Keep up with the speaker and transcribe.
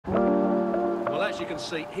Well, as you can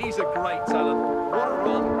see, he's a great talent. What a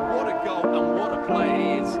run, what a goal, and what a player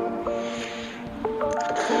he is.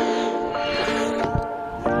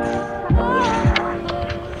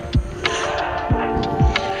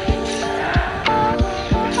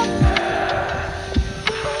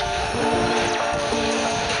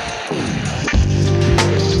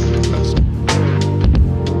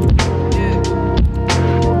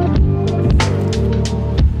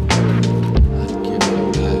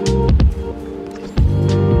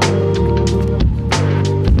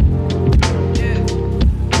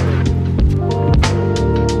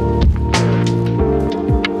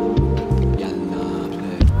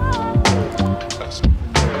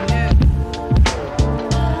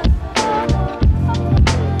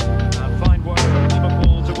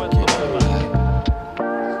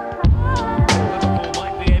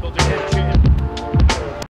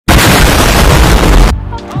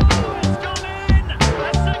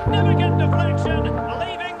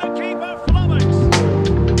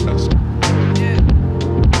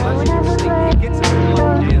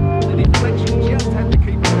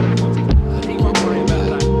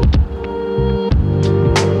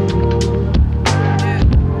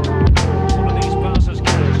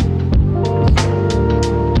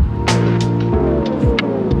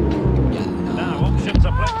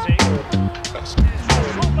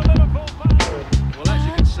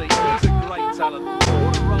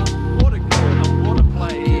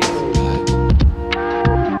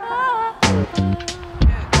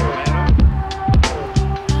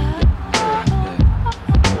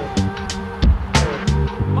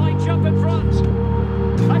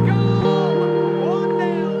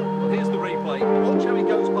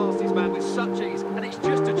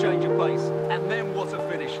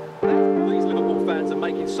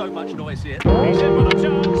 So much noise here. He's in with a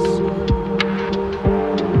chance.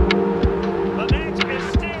 The net is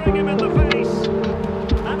staring him in the face.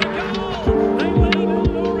 And a goal! They lead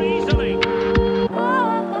more easily.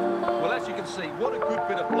 Well, as you can see, what a good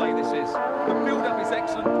bit of play this is. The build-up is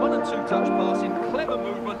excellent, 1 and 2 touch passing, clever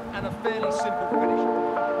movement, and a fairly simple finish.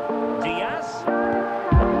 Díaz?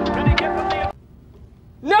 Can he give them the...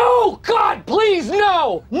 No! God, please,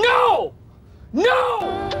 no! No!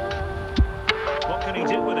 No!